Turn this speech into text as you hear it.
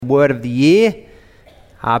Word of the Year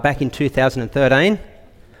back in 2013.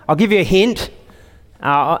 I'll give you a hint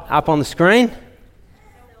up on the screen.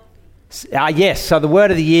 Yes, so the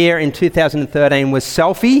Word of the Year in 2013 was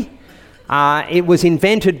selfie. It was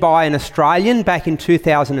invented by an Australian back in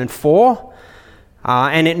 2004,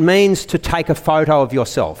 and it means to take a photo of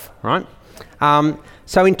yourself, right?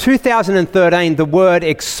 So in 2013, the word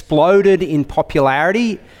exploded in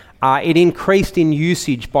popularity. It increased in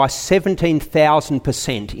usage by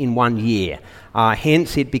 17,000% in 1 year.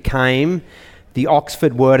 Hence, it became the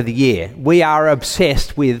Oxford Word of the Year. We are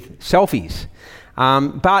obsessed with selfies.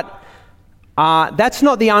 But that's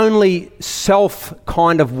not the only self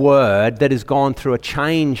kind of word that has gone through a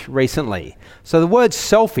change recently. So the word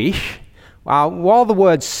selfish, while the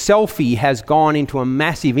word selfie has gone into a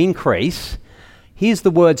massive increase, here's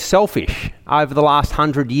the word selfish over the last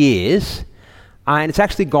 100 years, and it's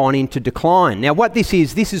actually gone into decline. Now what this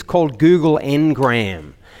is called Google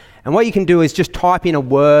Ngram. And what you can do is just type in a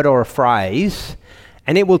word or a phrase,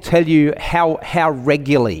 and it will tell you how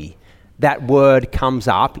regularly that word comes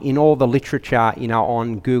up in all the literature,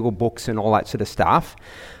 on Google Books and all that sort of stuff.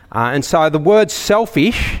 And so the word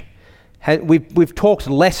selfish, we've talked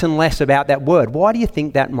less and less about that word. Why do you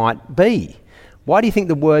think that might be? Why do you think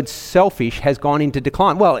the word selfish has gone into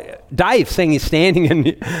decline? Well, Dave, seeing he's standing and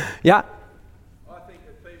yeah. I think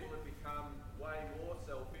that people have become way more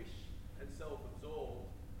selfish and self-absorbed,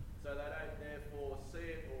 so they don't therefore see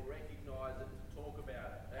it or recognise it to talk about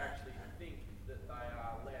it. They actually think that they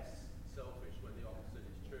are less selfish when the opposite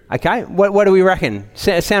is true. Okay, what do we reckon?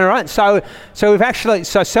 Sound all right? So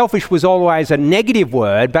selfish was always a negative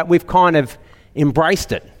word, but we've kind of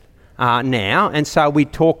embraced it now, and so we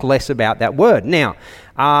talk less about that word. Now,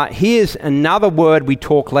 here's another word we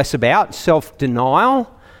talk less about. Self-denial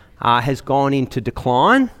has gone into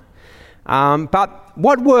decline. But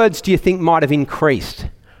what words do you think might have increased?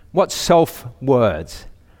 What self-words?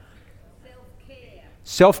 Self-care.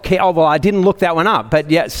 Self-care. Oh, well, I didn't look that one up, but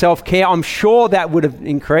yeah, self-care. I'm sure that would have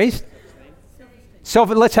increased.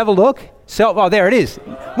 Let's have a look. There it is.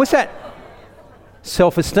 What's that?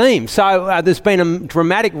 Self-esteem. So there's been a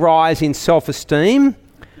dramatic rise in self-esteem,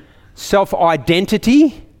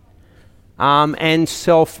 self-identity, and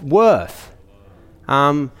self-worth.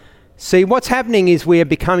 See, what's happening is we are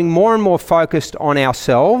becoming more and more focused on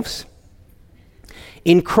ourselves.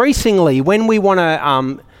 Increasingly, when we want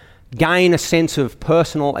to gain a sense of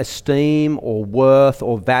personal esteem or worth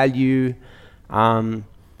or value,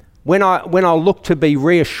 when I look to be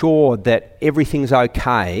reassured that everything's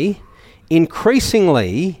okay,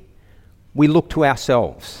 increasingly, we look to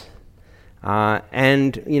ourselves.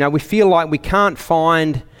 And we feel like we can't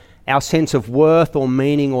find our sense of worth or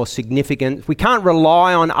meaning or significance. We can't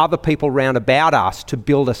rely on other people round about us to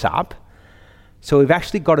build us up. So we've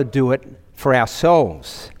actually got to do it for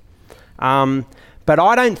ourselves. But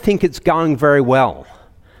I don't think it's going very well.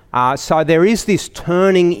 So there is this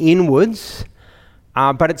turning inwards,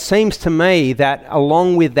 but it seems to me that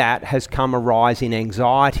along with that has come a rise in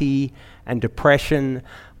anxiety and depression.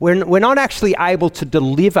 We're not actually able to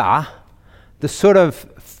deliver the sort of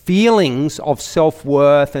feelings of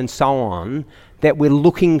self-worth and so on that we're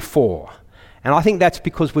looking for. And I think that's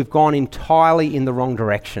because we've gone entirely in the wrong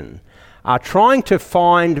direction. Trying to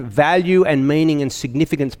find value and meaning and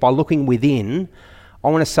significance by looking within, I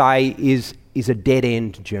want to say, is a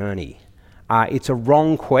dead-end journey. It's a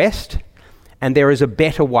wrong quest, and there is a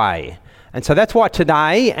better way. And so that's why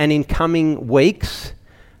today and in coming weeks,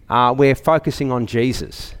 we're focusing on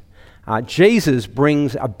Jesus. Jesus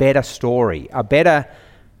brings a better story, a better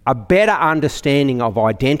understanding of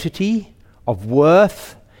identity, of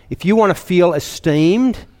worth. If you want to feel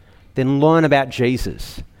esteemed, then learn about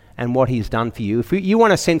Jesus and what he's done for you. If you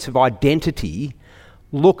want a sense of identity,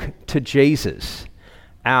 look to Jesus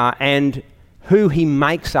and who he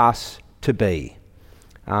makes us to be.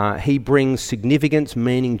 He brings significance,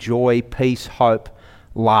 meaning, joy, peace, hope,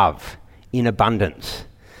 love in abundance.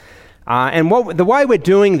 And the way we're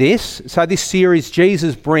doing this, so this series,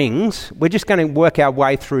 Jesus Brings, we're just going to work our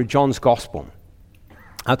way through John's Gospel.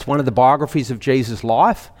 It's one of the biographies of Jesus'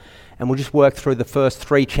 life, and we'll just work through the first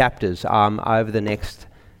 3 chapters over the next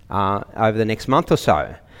month or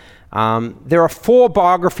so. There are 4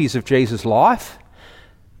 biographies of Jesus' life.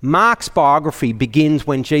 Mark's biography begins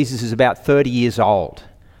when Jesus is about 30 years old,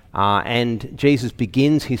 and Jesus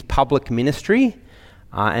begins his public ministry,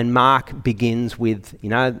 and Mark begins with,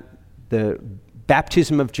 the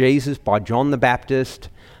baptism of Jesus by John the Baptist,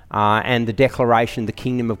 and the declaration the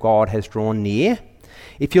kingdom of God has drawn near.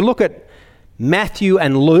 If you look at Matthew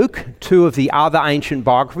and Luke, 2 of the other ancient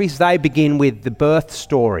biographies, they begin with the birth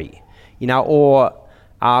story, or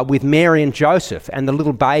with Mary and Joseph and the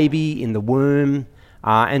little baby in the womb.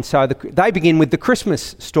 And so they begin with the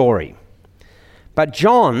Christmas story. But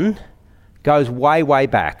John goes way, way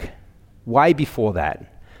back, way before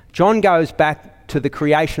that. John goes back to the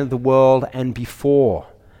creation of the world and before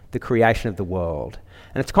the creation of the world.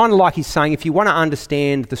 And it's kind of like he's saying, if you want to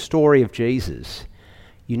understand the story of Jesus,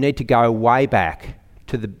 you need to go way back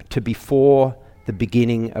to before the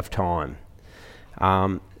beginning of time.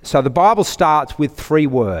 So the Bible starts with 3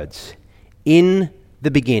 words. In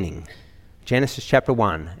the beginning. Genesis chapter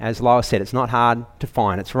 1. As Lois said, it's not hard to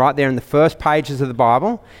find. It's right there in the first pages of the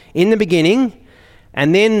Bible. In the beginning.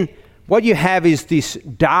 And then what you have is this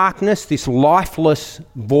darkness, this lifeless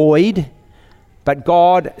void. But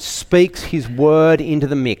God speaks his word into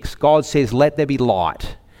the mix. God says, let there be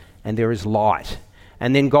light. And there is light.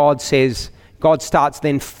 And then God starts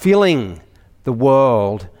then filling the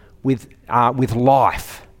world with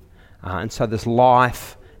life. And so there's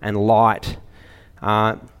life and light.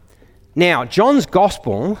 Now, John's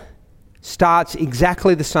Gospel starts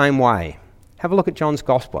exactly the same way. Have a look at John's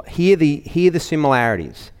Gospel. Hear the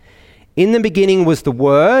similarities. In the beginning was the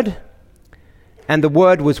Word, and the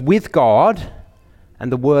Word was with God,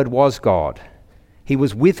 and the Word was God. He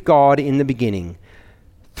was with God in the beginning.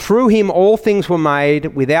 Through him all things were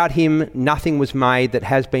made. Without him nothing was made that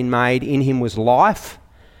has been made. In him was life,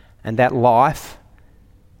 and that life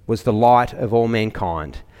was the light of all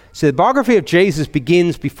mankind. So the biography of Jesus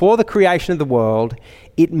begins before the creation of the world.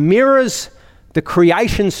 It mirrors the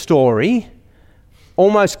creation story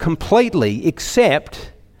almost completely,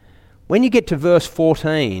 except when you get to verse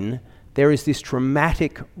 14, there is this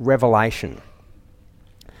dramatic revelation.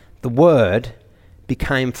 The Word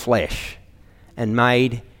became flesh and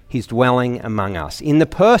made his dwelling among us. In the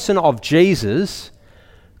person of Jesus,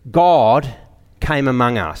 God came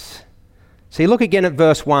among us. See, look again at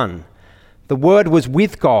verse 1. The Word was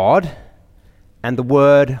with God, and the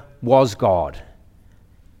Word was God.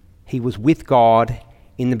 He was with God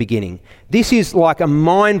in the beginning. This is like a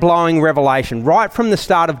mind-blowing revelation. Right from the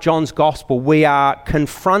start of John's Gospel, we are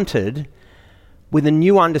confronted with a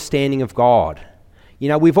new understanding of God. You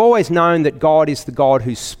know, we've always known that God is the God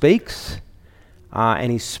who speaks,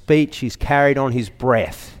 and his speech is carried on his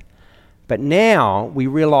breath. But now we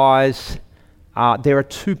realise there are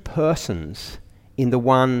 2 persons in the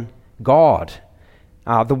one God.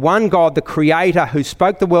 The one God, the Creator who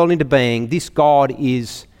spoke the world into being, this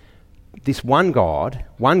one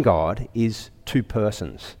God is 2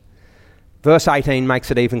 persons. Verse 18 makes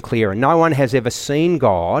it even clearer. No one has ever seen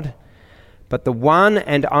God, but the one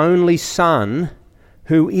and only Son,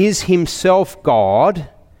 who is himself God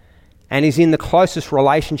and is in the closest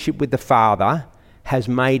relationship with the Father, has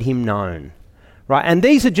made him known. Right? And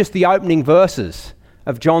these are just the opening verses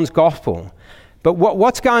of John's Gospel. But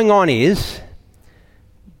what's going on is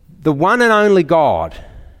the one and only God,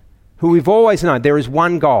 who we've always known, there is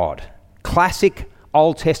one God, classic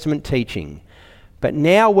Old Testament teaching. But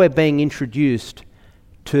now we're being introduced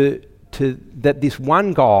to that this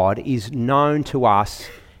one God is known to us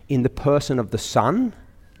in the person of the Son,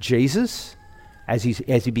 Jesus, as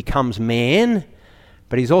he becomes man,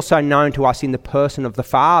 but he's also known to us in the person of the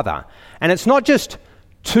Father. And it's not just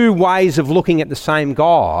 2 ways of looking at the same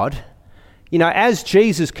God. You know, as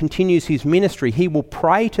Jesus continues his ministry, he will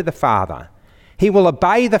pray to the Father. He will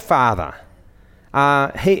obey the Father.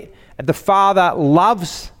 The Father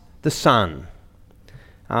loves the Son.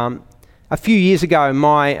 A few years ago,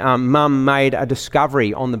 my mum made a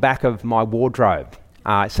discovery on the back of my wardrobe.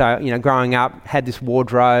 So, you know, growing up, had this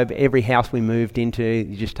wardrobe. Every house we moved into,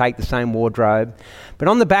 you just take the same wardrobe. But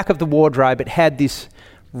on the back of the wardrobe, it had this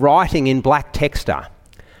writing in black texture.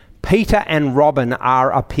 Peter and Robin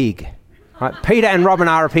are a pig. Right? Peter and Robin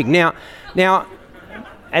are a pig. Now,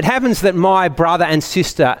 it happens that my brother and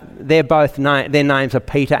sister, their names are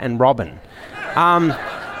Peter and Robin. And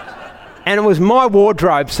it was my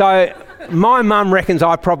wardrobe, so my mum reckons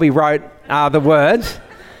I probably wrote the words.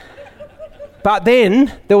 But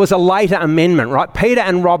then there was a later amendment, right? Peter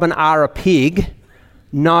and Robin are a pig,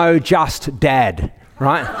 no, just Dad,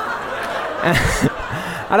 right?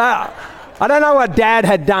 I don't know what Dad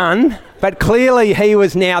had done, but clearly he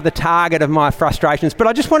was now the target of my frustrations. But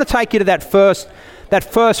I just want to take you to that first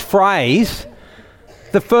phrase,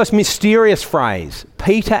 the first mysterious phrase,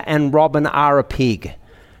 Peter and Robin are a pig.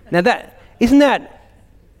 Now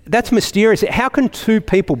that's mysterious. How can 2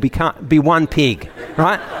 people be one pig,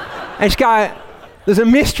 right? And just go, there's a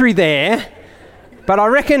mystery there, but I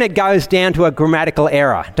reckon it goes down to a grammatical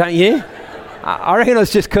error, don't you? I reckon it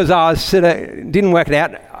was just because I didn't work it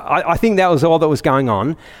out. I think that was all that was going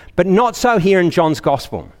on, but not so here in John's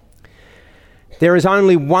Gospel. There is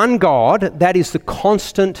only one God. That is the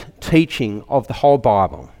constant teaching of the whole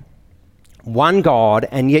Bible. One God,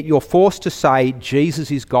 and yet you're forced to say Jesus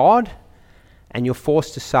is God, and you're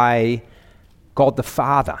forced to say God the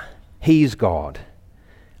Father. He is God.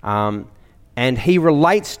 And he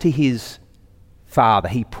relates to his Father.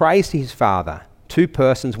 He prays to his Father. Two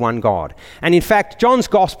persons, one God. And in fact, John's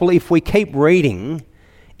Gospel, if we keep reading,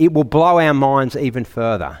 it will blow our minds even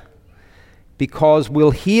further. Because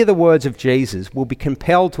we'll hear the words of Jesus, we'll be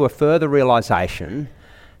compelled to a further realization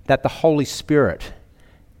that the Holy Spirit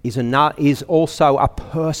is also a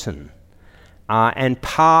person. And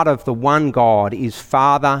part of the one God is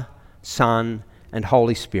Father, Son, and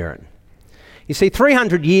Holy Spirit. You see,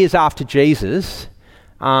 300 years after Jesus,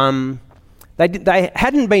 they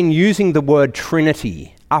hadn't been using the word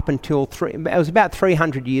Trinity up until it was about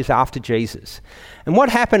 300 years after Jesus. And what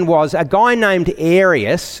happened was a guy named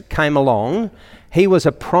Arius came along. He was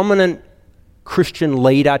a prominent Christian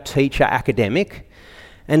leader, teacher, academic.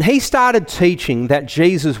 And he started teaching that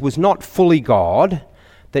Jesus was not fully God,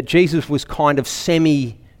 that Jesus was kind of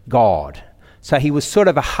semi-God. So he was sort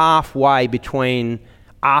of a halfway between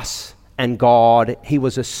us and God. He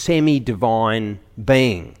was a semi-divine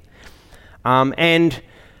being. And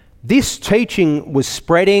this teaching was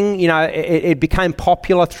spreading. It became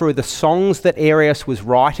popular through the songs that Arius was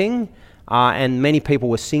writing, and many people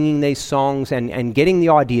were singing these songs and getting the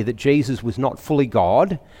idea that Jesus was not fully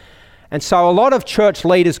God. And so a lot of church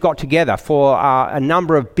leaders got together for a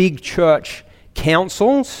number of big church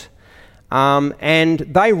councils, and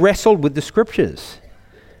they wrestled with the scriptures.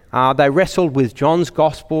 They wrestled with John's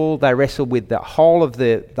Gospel. They wrestled with the whole of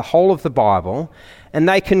the Bible, and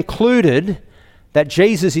they concluded that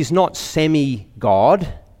Jesus is not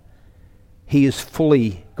semi-God; he is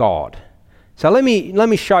fully God. So let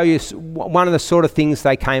me show you one of the sort of things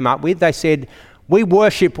they came up with. They said, "We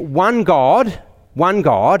worship one God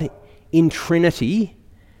in Trinity,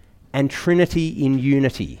 and Trinity in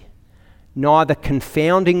unity, neither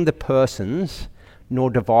confounding the persons nor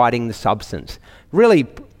dividing the substance." Really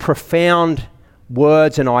profound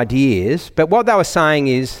words and ideas, but what they were saying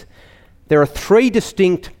is there are three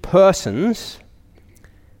distinct persons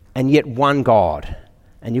and yet one God.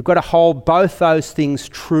 And you've got to hold both those things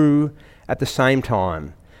true at the same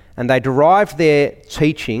time. And they derived their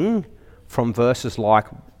teaching from verses like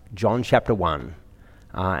John chapter 1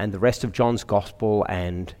 and the rest of John's Gospel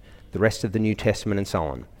and the rest of the New Testament and so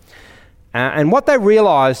on. And what they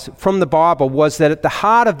realised from the Bible was that at the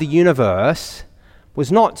heart of the universe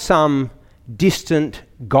was not some distant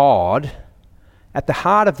God. At the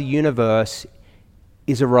heart of the universe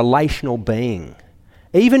is a relational being.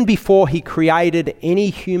 Even before he created any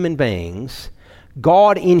human beings,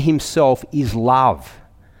 God in himself is love.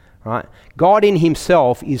 Right? God in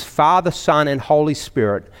himself is Father, Son, and Holy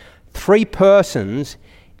Spirit, three persons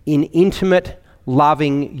in intimate,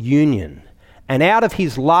 loving union. And out of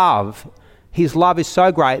his love is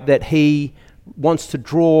so great that he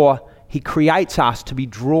creates us to be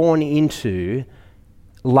drawn into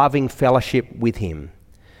loving fellowship with him.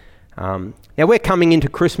 Now we're coming into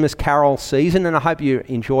Christmas carol season, and I hope you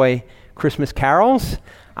enjoy Christmas carols.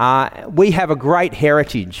 We have a great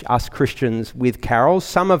heritage, us Christians, with carols.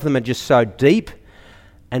 Some of them are just so deep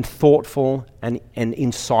and thoughtful and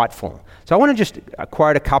insightful. So I want to just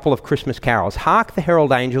quote a couple of Christmas carols. "Hark the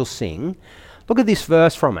herald angels sing." Look at this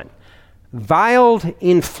verse from it. "Veiled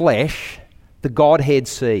in flesh, the Godhead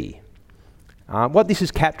see." What this is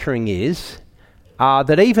capturing is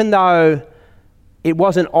that even though it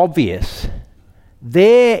wasn't obvious,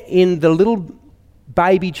 there in the little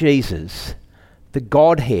baby Jesus, the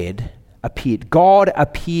Godhead appeared. God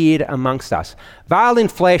appeared amongst us. Veiled in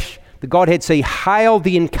flesh, the Godhead see. Hail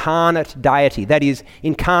the incarnate deity. That is,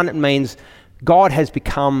 incarnate means God has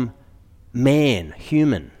become man,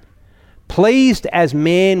 human. Pleased as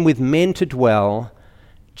man with men to dwell,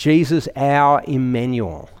 Jesus our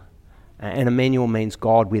Emmanuel. And Emmanuel means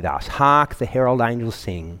God with us. Hark the herald angels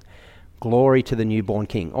sing. Glory to the newborn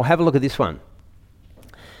King. Or have a look at this one.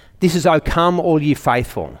 This is, "O come all ye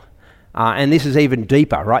faithful." And this is even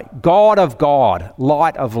deeper, right? "God of God,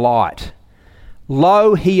 light of light.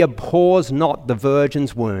 Lo, he abhors not the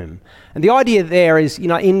virgin's womb." And the idea there is,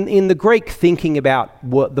 in the Greek thinking about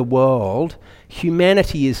the world,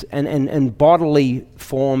 humanity is and bodily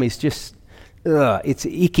form is just, it's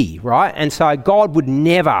icky, right? And so God would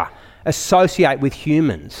never associate with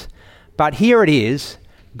humans. But here it is,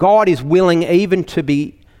 God is willing even to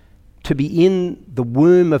be in the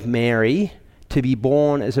womb of Mary, to be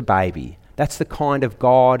born as a baby. That's the kind of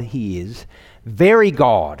God he is. Very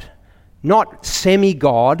God, not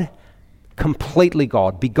semi-God, completely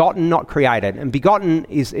God, begotten, not created. And begotten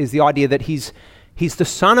is the idea that he's the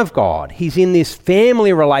Son of God. He's in this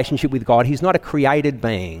family relationship with God. He's not a created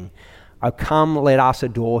being. Oh, come, let us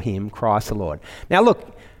adore him, Christ the Lord. Now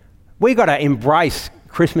look, we've got to embrace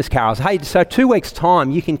Christmas carols. Hey, so 2 weeks' time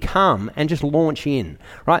you can come and just launch in,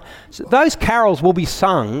 right? So those carols will be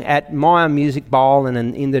sung at Maya Music Bowl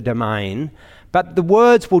and in the Domain, but the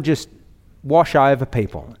words will just wash over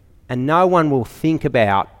people, and no one will think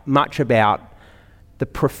much about the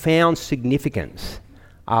profound significance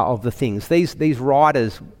of the things. These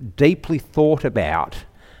writers deeply thought about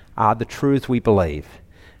the truths we believe.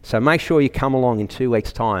 So make sure you come along in 2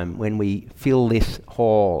 weeks' time when we fill this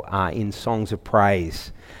hall in songs of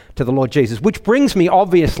praise to the Lord Jesus, which brings me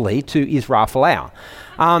obviously to Israel Folau.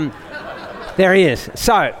 There he is.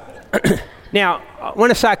 So now I want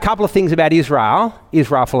to say a couple of things about Israel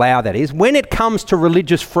Folau, that is. When it comes to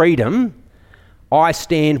religious freedom, I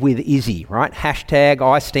stand with Izzy, right? Hashtag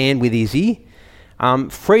I stand with Izzy.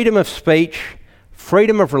 Freedom of speech,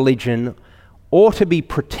 freedom of religion ought to be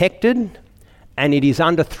protected, and it is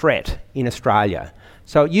under threat in Australia.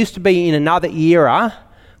 So it used to be in another era,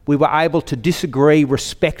 we were able to disagree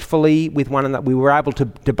respectfully with one another. We were able to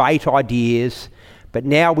debate ideas, but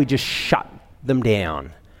now we just shut them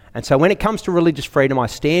down. And so when it comes to religious freedom, I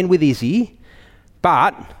stand with Izzy,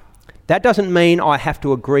 but that doesn't mean I have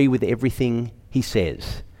to agree with everything he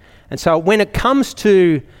says. And so when it comes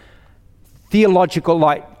to theological,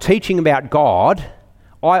 like teaching about God,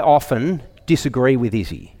 I often disagree with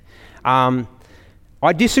Izzy.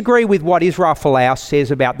 I disagree with what Israel Folau says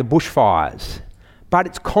about the bushfires, but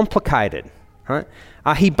it's complicated. Right?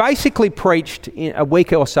 He basically preached a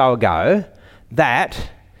week or so ago that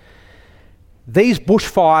these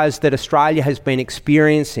bushfires that Australia has been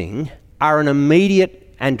experiencing are an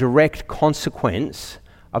immediate and direct consequence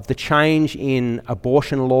of the change in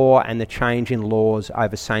abortion law and the change in laws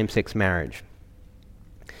over same-sex marriage.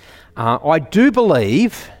 I do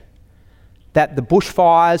believe that the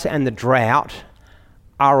bushfires and the drought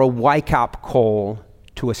are a wake-up call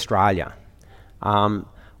to Australia.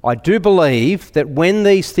 I do believe that when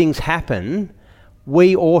these things happen,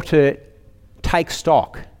 we ought to take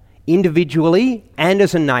stock individually and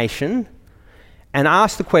as a nation and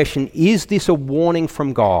ask the question, is this a warning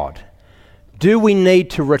from God? Do we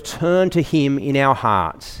need to return to him in our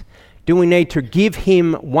hearts? Do we need to give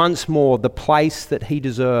him once more the place that he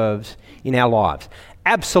deserves in our lives?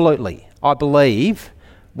 Absolutely. I believe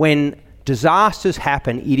when disasters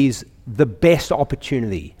happen, it is the best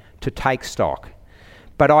opportunity to take stock.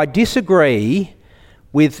 But I disagree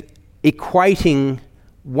with equating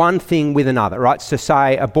one thing with another, right? So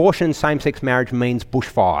say abortion, same-sex marriage means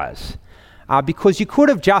bushfires. Because you could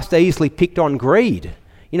have just easily picked on greed.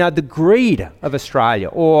 You know, the greed of Australia,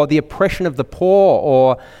 or the oppression of the poor,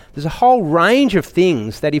 or there's a whole range of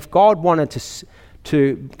things that if God wanted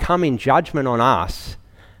to come in judgment on us,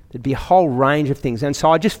 there'd be a whole range of things. And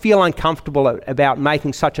so I just feel uncomfortable about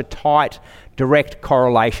making such a tight, direct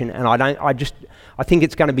correlation, and I think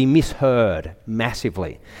it's going to be misheard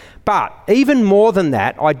massively. But even more than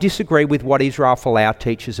that, I disagree with what Israel Folau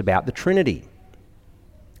teaches about the Trinity.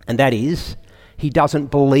 And that is, he doesn't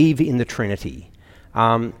believe in the Trinity.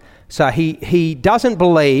 So he doesn't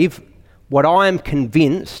believe what I am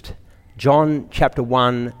convinced John chapter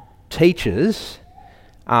 1 teaches,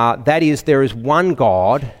 that is, there is one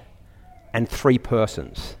God and three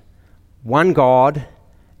persons. One God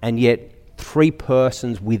and yet three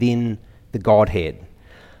persons within the Godhead.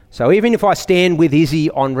 So even if I stand with Izzy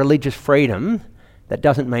on religious freedom, that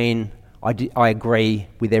doesn't mean I agree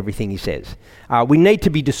with everything he says. We need to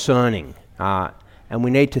be discerning. And we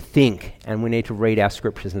need to think, and we need to read our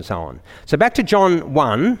scriptures and so on. So back to John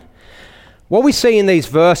 1, what we see in these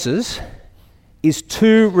verses is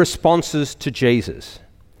two responses to Jesus.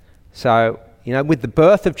 So, with the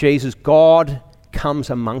birth of Jesus, God comes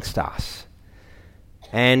amongst us.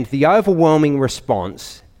 And the overwhelming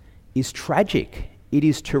response is tragic. It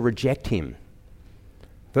is to reject him.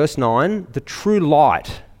 Verse 9, the true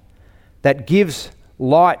light that gives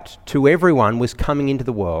light to everyone was coming into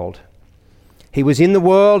the world. He was in the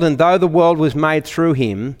world, and though the world was made through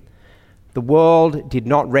him, the world did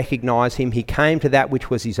not recognize him. He came to that which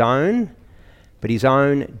was his own, but his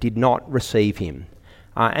own did not receive him.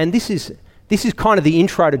 And this is kind of the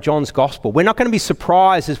intro to John's Gospel. We're not going to be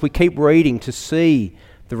surprised as we keep reading to see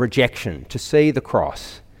the rejection, to see the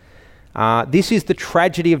cross. This is the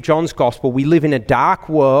tragedy of John's Gospel. We live in a dark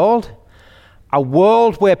world, a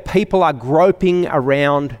world where people are groping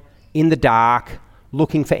around in the dark,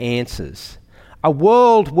 looking for answers. A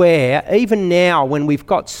world where, even now, when we've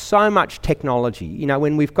got so much technology,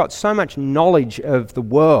 when we've got so much knowledge of the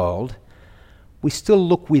world, we still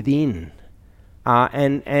look within,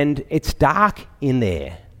 and it's dark in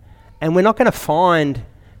there. And we're not going to find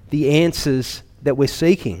the answers that we're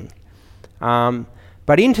seeking.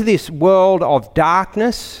 But into this world of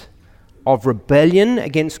darkness, of rebellion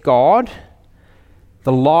against God,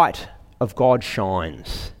 the light of God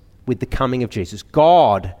shines with the coming of Jesus.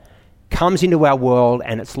 God comes into our world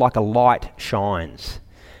and it's like a light shines.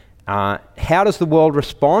 How does the world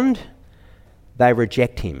respond? They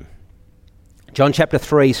reject him. John chapter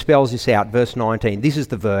 3 spells this out, verse 19. This is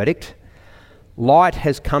the verdict. Light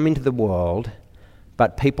has come into the world,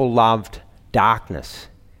 but people loved darkness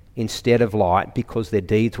instead of light because their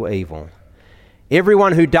deeds were evil.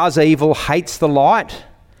 Everyone who does evil hates the light.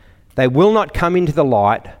 They will not come into the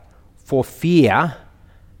light for fear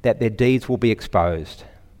that their deeds will be exposed.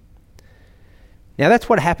 Now that's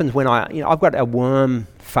what happens when I've got a worm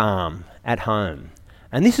farm at home.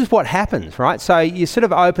 And this is what happens, right? So you sort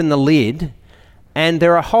of open the lid and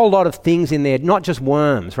there are a whole lot of things in there, not just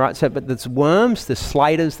worms, right? But there's worms, there's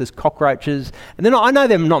slaters, there's cockroaches. And I know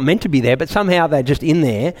they're not meant to be there, but somehow they're just in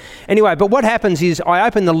there. Anyway, but what happens is I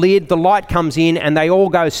open the lid, the light comes in, and they all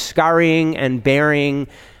go scurrying and burying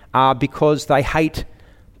because they hate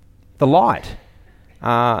the light.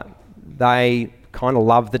 They kind of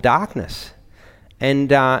love the darkness. And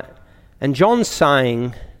John's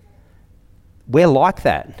saying, we're like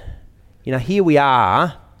that. Here we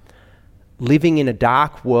are, living in a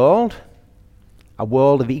dark world, a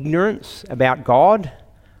world of ignorance about God,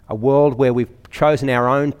 a world where we've chosen our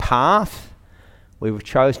own path, we've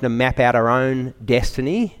chosen to map out our own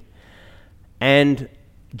destiny, and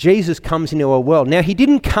Jesus comes into our world. Now, he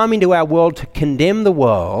didn't come into our world to condemn the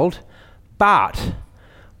world, but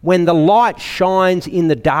when the light shines in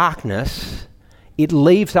the darkness, it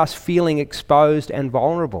leaves us feeling exposed and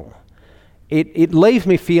vulnerable. It leaves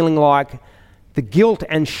me feeling like the guilt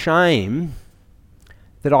and shame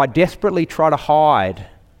that I desperately try to hide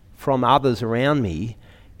from others around me,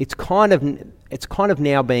 it's kind of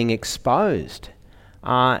now being exposed.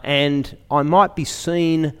 And I might be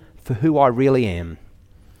seen for who I really am.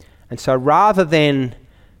 And so rather than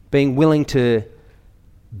being willing to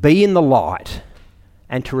be in the light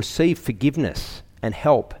and to receive forgiveness and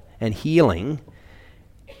help and healing,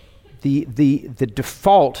 the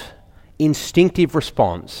default instinctive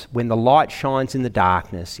response when the light shines in the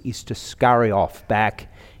darkness is to scurry off back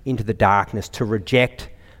into the darkness, to reject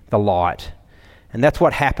the light. And that's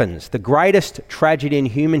what happens. The greatest tragedy in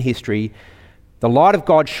human history, the light of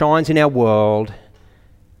God shines in our world,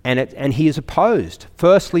 and he is opposed,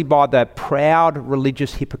 firstly by the proud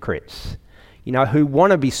religious hypocrites, who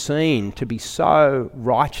want to be seen to be so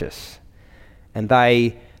righteous. And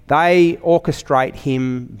they orchestrate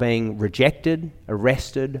him being rejected,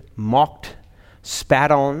 arrested, mocked,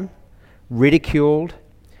 spat on, ridiculed,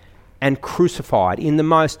 and crucified in the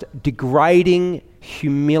most degrading,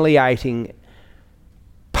 humiliating,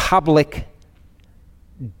 public,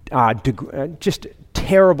 just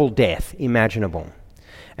terrible death imaginable.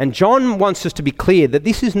 And John wants us to be clear that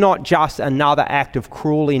this is not just another act of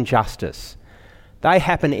cruel injustice. They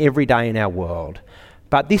happen every day in our world.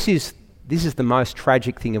 But this is the most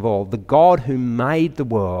tragic thing of all. The God who made the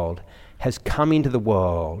world has come into the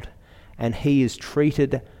world, and he is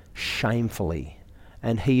treated shamefully,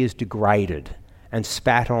 and he is degraded and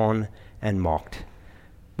spat on and mocked.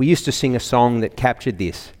 We used to sing a song that captured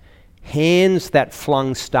this. Hands that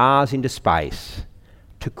flung stars into space,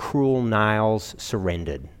 to cruel nails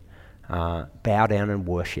surrendered. Bow down and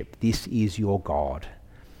worship. This is your God.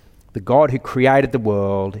 The God who created the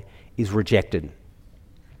world is rejected.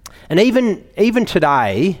 And even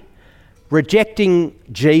today, rejecting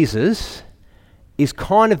Jesus is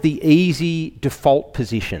kind of the easy default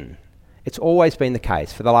position. It's always been the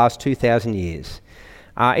case for the last 2,000 years.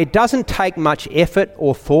 It doesn't take much effort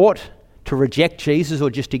or thought to reject Jesus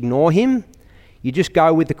or just ignore him. You just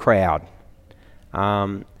go with the crowd.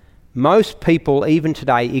 Most people, even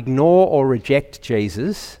today, ignore or reject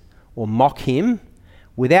Jesus or mock him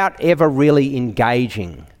without ever really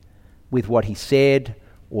engaging with what he said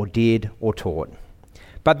or did or taught.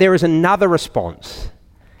 But there is another response,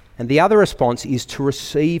 and the other response is to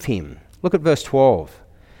receive him. Look at verse 12.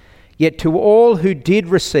 Yet to all who did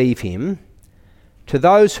receive him, to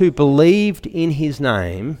those who believed in his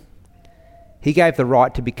name, he gave the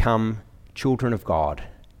right to become children of God.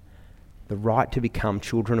 The right to become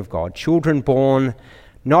children of God. Children born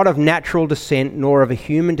not of natural descent, nor of a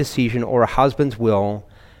human decision or a husband's will,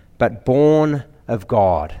 but born of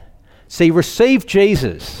God. See, receive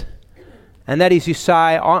Jesus, and that is, you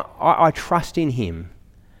say, I trust in him.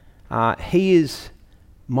 He is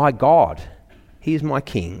my God. He is my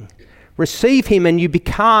King. Receive him and you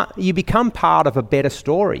become part of a better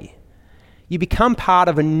story. You become part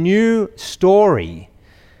of a new story,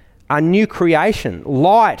 a new creation.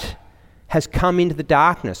 Light has come into the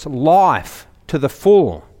darkness, life to the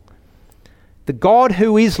full. The God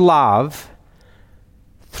who is love,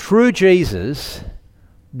 through Jesus,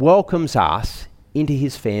 welcomes us into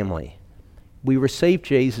his family. We receive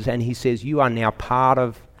Jesus and he says, you are now part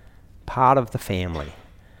of the family.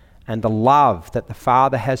 And the love that the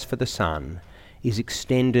Father has for the Son is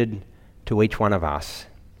extended to each one of us.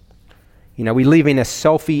 You know, we live in a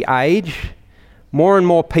selfie age. More and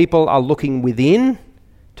more people are looking within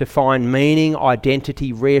to find meaning,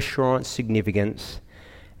 identity, reassurance, significance.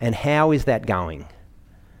 And how is that going?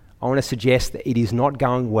 I want to suggest that it is not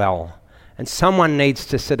going well. And someone needs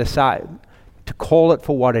to sort of say, to call it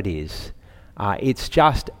for what it is. It's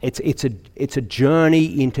a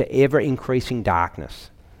journey into ever-increasing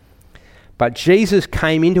darkness. But Jesus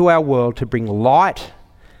came into our world to bring light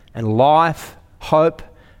and life, hope,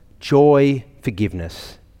 joy,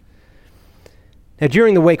 forgiveness. Now,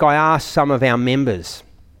 during the week, I asked some of our members,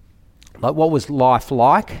 like, what was life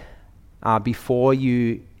like before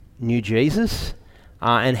you knew Jesus,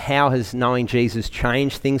 and how has knowing Jesus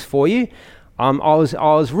changed things for you? I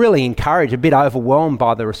was really encouraged, a bit overwhelmed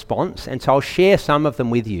by the response, and so I'll share some of them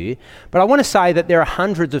with you. But I want to say that there are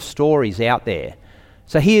hundreds of stories out there.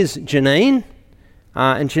 So here's Janine,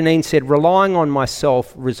 and Janine said, relying on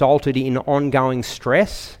myself resulted in ongoing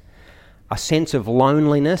stress, a sense of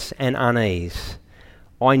loneliness and unease.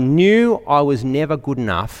 I knew I was never good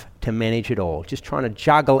enough to manage it all, just trying to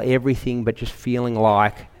juggle everything but just feeling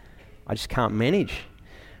like I just can't manage.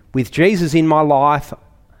 With Jesus in my life,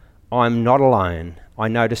 I'm not alone. I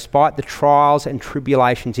know despite the trials and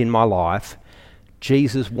tribulations in my life,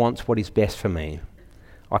 Jesus wants what is best for me.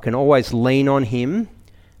 I can always lean on him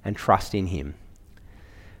and trust in him.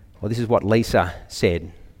 Well, this is what Lisa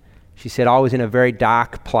said. She said, I was in a very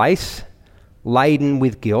dark place, laden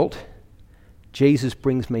with guilt. Jesus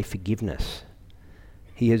brings me forgiveness.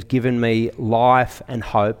 He has given me life and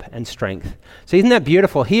hope and strength. So isn't that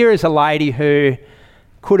beautiful? Here is a lady who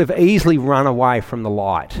could have easily run away from the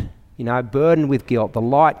light. You know, burdened with guilt. The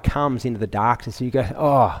light comes into the darkness and you go,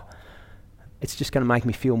 oh, it's just going to make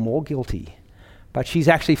me feel more guilty. But she's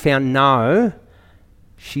actually found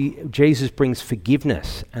Jesus brings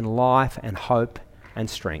forgiveness and life and hope and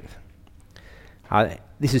strength.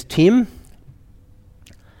 This is Tim.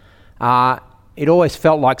 It always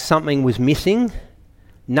felt like something was missing.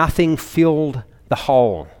 Nothing filled the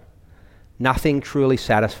hole. Nothing truly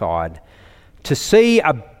satisfied. To see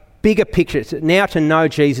a bigger picture, now to know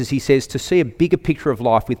Jesus, he says, to see a bigger picture of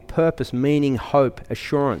life with purpose, meaning, hope,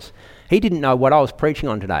 assurance. He didn't know what I was preaching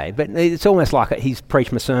on today, but it's almost like he's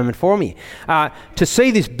preached my sermon for me. To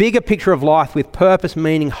see this bigger picture of life with purpose,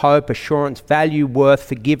 meaning, hope, assurance, value, worth,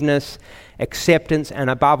 forgiveness, acceptance, and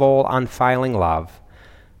above all, unfailing love.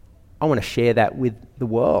 I want to share that with the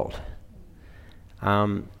world.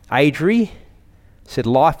 Adri said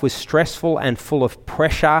life was stressful and full of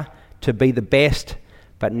pressure to be the best,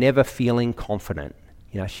 but never feeling confident.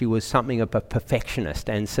 You know, she was something of a perfectionist,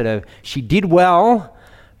 and sort of she did well,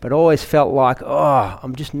 but always felt like, oh,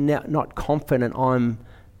 I'm just not confident I'm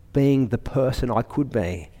being the person I could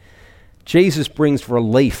be. Jesus brings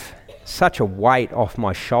relief, such a weight off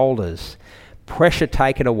my shoulders. Pressure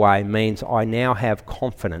taken away means I now have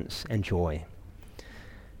confidence and joy.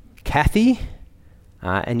 Kathy,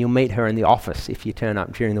 and you'll meet her in the office if you turn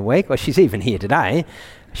up during the week. Well, she's even here today.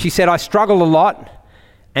 She said, I struggled a lot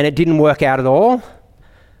and it didn't work out at all.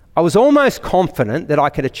 I was almost confident that I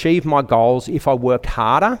could achieve my goals if I worked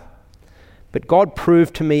harder, but God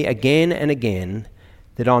proved to me again and again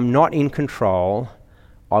that I'm not in control.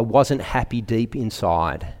 I wasn't happy deep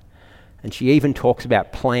inside. And she even talks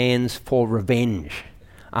about plans for revenge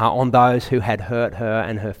on those who had hurt her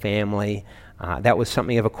and her family. That was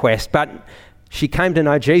something of a quest. But she came to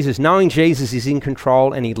know Jesus. Knowing Jesus is in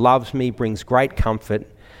control and he loves me brings great comfort.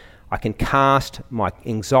 I can cast my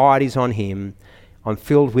anxieties on him. I'm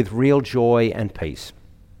filled with real joy and peace.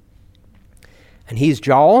 And here's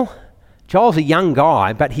Joel. Joel's a young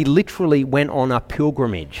guy, but he literally went on a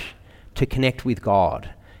pilgrimage to connect with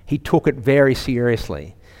God. He took it very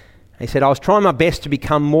seriously. He said, I was trying my best to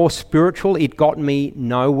become more spiritual. It got me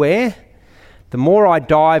nowhere. The more I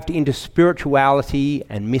dived into spirituality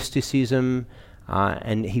and mysticism,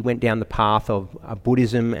 and he went down the path of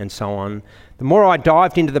Buddhism and so on, the more I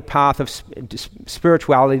dived into the path of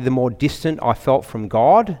spirituality, the more distant I felt from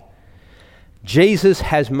God. Jesus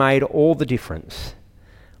has made all the difference.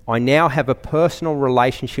 I now have a personal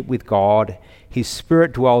relationship with God. His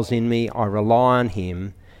Spirit dwells in me. I rely on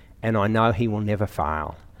him, and I know he will never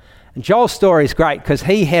fail. And Joel's story is great because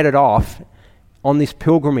he headed off on this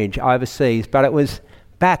pilgrimage overseas, but it was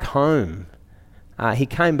back home. He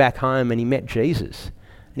came back home and he met Jesus.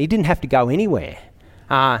 And he didn't have to go anywhere.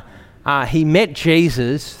 He met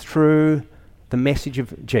Jesus through the message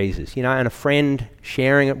of Jesus, and a friend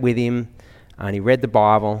sharing it with him, and he read the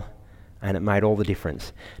Bible, and it made all the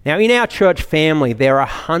difference. Now, in our church family, there are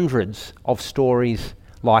hundreds of stories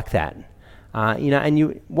like that.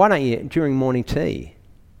 And why don't you, during morning tea,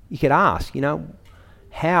 you could ask,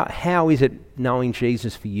 how is it knowing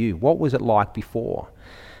Jesus for you? What was it like before?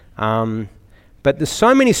 But there's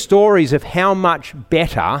so many stories of how much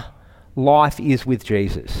better life is with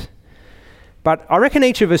Jesus. But I reckon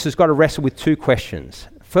each of us has got to wrestle with two questions.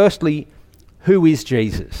 Firstly, who is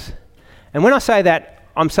Jesus? And when I say that,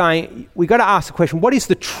 I'm saying we've got to ask the question, what is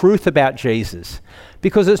the truth about Jesus?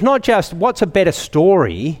 Because it's not just what's a better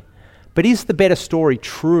story, but is the better story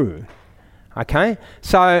true? Okay?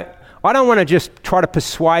 So I don't want to just try to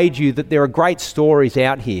persuade you that there are great stories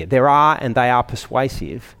out here. There are, and they are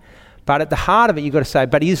persuasive. But at the heart of it, you've got to say,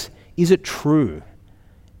 but is it true?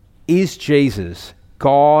 Is Jesus,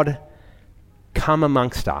 God, come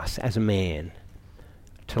amongst us as a man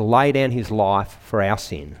to lay down his life for our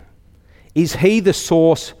sin? Is he the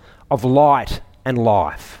source of light and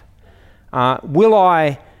life? Will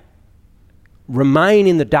I remain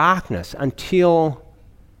in the darkness until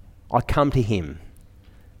I come to him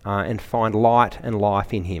and find light and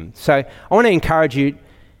life in him? So I want to encourage you,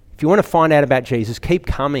 if you want to find out about Jesus, keep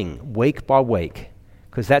coming week by week,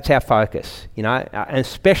 because that's our focus, and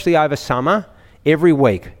especially over summer, every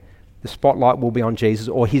week the spotlight will be on Jesus,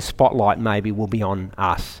 or his spotlight maybe will be on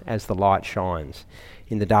us as the light shines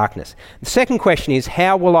in the darkness. The second question is,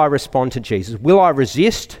 how will I respond to Jesus? Will I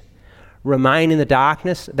resist, remain in the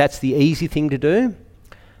darkness? That's the easy thing to do.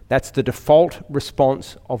 That's the default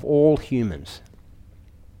response of all humans.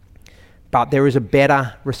 But there is a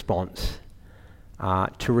better response,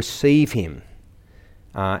 to receive him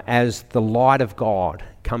as the light of God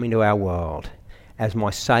come into our world, as my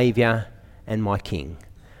Saviour and my King.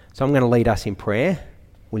 So I'm going to lead us in prayer.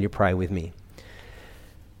 Will you pray with me?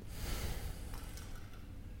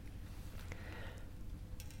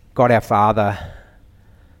 God our Father,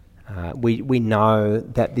 we know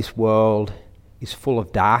that this world is full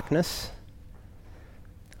of darkness.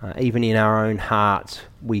 Even in our own hearts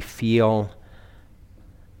we feel,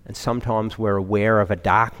 and sometimes we're aware of a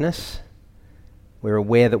darkness. We're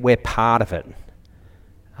aware that we're part of it.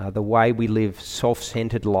 The way we live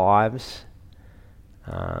self-centered lives,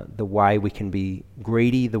 the way we can be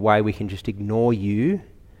greedy, the way we can just ignore you,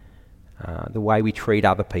 the way we treat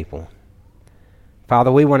other people.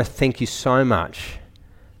 Father, we want to thank you so much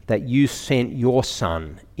that you sent your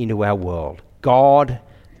Son into our world. God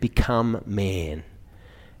become man.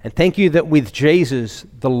 And thank you that with Jesus,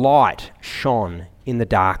 the light shone in the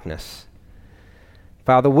darkness.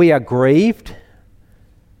 Father, we are grieved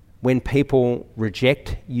when people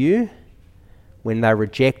reject you, when they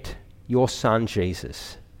reject your Son,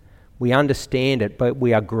 Jesus. We understand it, but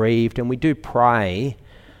we are grieved, and we do pray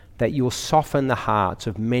that you'll soften the hearts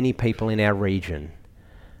of many people in our region,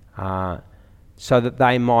 so that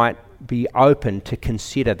they might be open to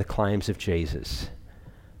consider the claims of Jesus,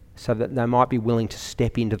 so that they might be willing to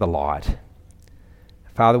step into the light.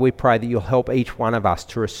 Father, we pray that you'll help each one of us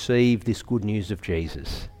to receive this good news of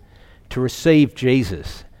Jesus, to receive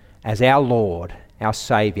Jesus as our Lord, our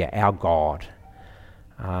Saviour, our God.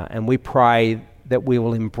 And we pray that we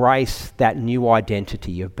will embrace that new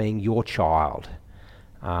identity of being your child,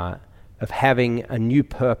 of having a new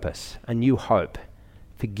purpose, a new hope,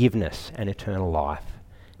 forgiveness and eternal life.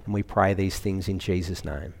 And we pray these things in Jesus'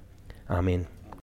 name. Amen.